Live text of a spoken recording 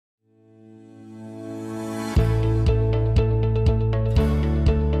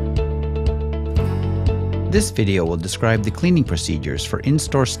This video will describe the cleaning procedures for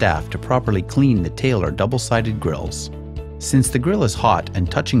in-store staff to properly clean the tail or double-sided grills. Since the grill is hot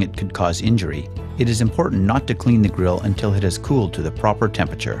and touching it could cause injury, it is important not to clean the grill until it has cooled to the proper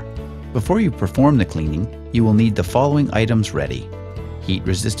temperature. Before you perform the cleaning, you will need the following items ready: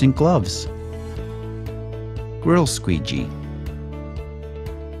 heat-resistant gloves, grill squeegee,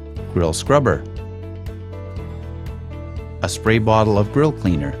 grill scrubber, a spray bottle of grill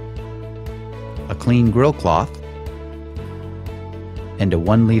cleaner, a clean grill cloth, and a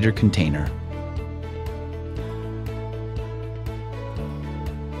 1-liter container.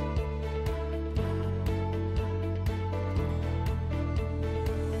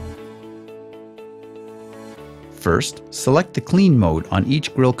 First, select the clean mode on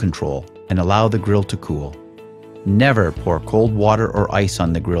each grill control and allow the grill to cool. Never pour cold water or ice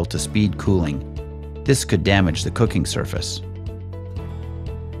on the grill to speed cooling. This could damage the cooking surface.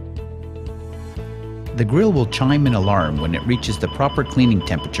 The grill will chime an alarm when it reaches the proper cleaning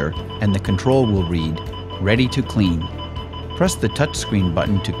temperature, and the control will read, "Ready to clean." Press the touchscreen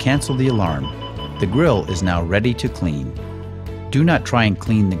button to cancel the alarm. The grill is now ready to clean. Do not try and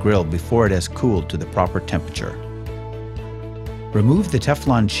clean the grill before it has cooled to the proper temperature. Remove the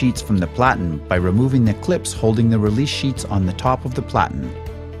Teflon sheets from the platen by removing the clips holding the release sheets on the top of the platen.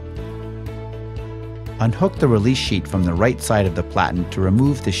 Unhook the release sheet from the right side of the platen to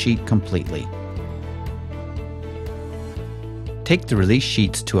remove the sheet completely. Take the release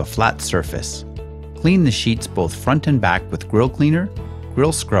sheets to a flat surface. Clean the sheets both front and back with grill cleaner,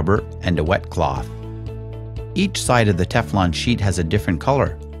 grill scrubber, and a wet cloth. Each side of the Teflon sheet has a different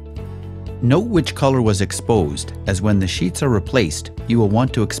color. Note which color was exposed, as when the sheets are replaced, you will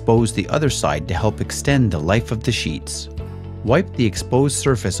want to expose the other side to help extend the life of the sheets. Wipe the exposed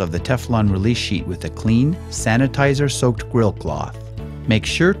surface of the Teflon release sheet with a clean, sanitizer-soaked grill cloth. Make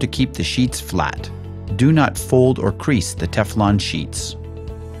sure to keep the sheets flat. Do not fold or crease the Teflon sheets.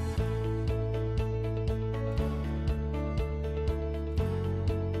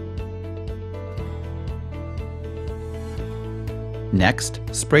 Next,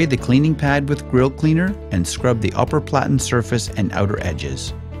 spray the cleaning pad with grill cleaner and scrub the upper platen surface and outer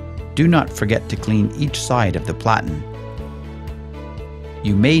edges. Do not forget to clean each side of the platen.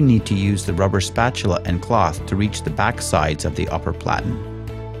 You may need to use the rubber spatula and cloth to reach the back sides of the upper platen.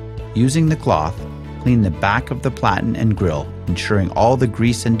 Using the cloth, clean the back of the platen and grill, ensuring all the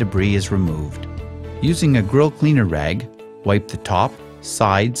grease and debris is removed. Using a grill cleaner rag, wipe the top,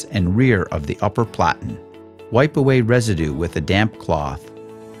 sides, and rear of the upper platen. Wipe away residue with a damp cloth.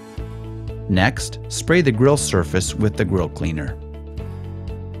 Next, spray the grill surface with the grill cleaner.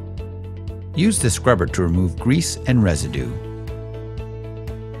 Use the scrubber to remove grease and residue.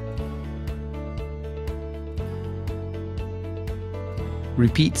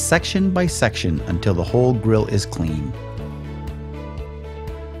 Repeat section by section until the whole grill is clean.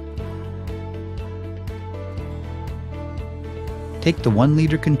 Take the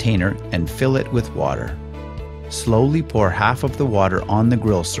 1-liter container and fill it with water. Slowly pour half of the water on the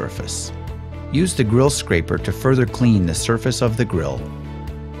grill surface. Use the grill scraper to further clean the surface of the grill.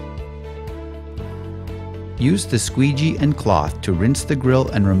 Use the squeegee and cloth to rinse the grill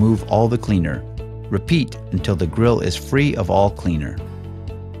and remove all the cleaner. Repeat until the grill is free of all cleaner.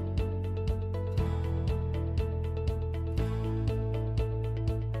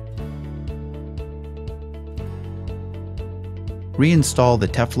 Reinstall the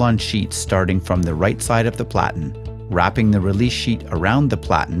Teflon sheets starting from the right side of the platen, wrapping the release sheet around the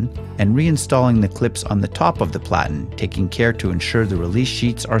platen, and reinstalling the clips on the top of the platen, taking care to ensure the release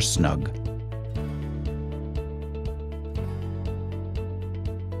sheets are snug.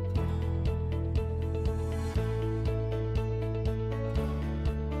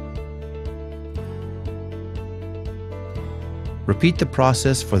 Repeat the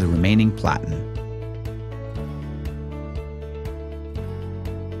process for the remaining platen.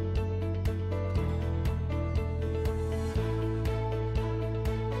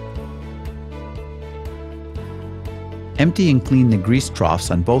 Empty and clean the grease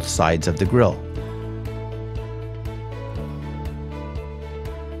troughs on both sides of the grill.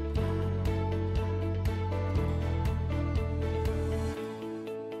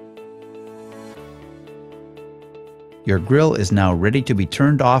 Your grill is now ready to be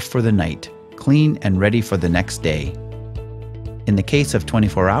turned off for the night, clean and ready for the next day. In the case of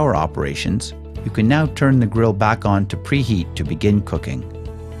 24-hour operations, you can now turn the grill back on to preheat to begin cooking.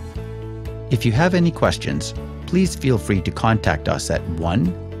 If you have any questions, please feel free to contact us at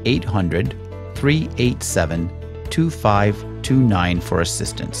 1-800-387-2529 for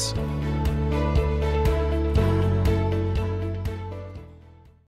assistance.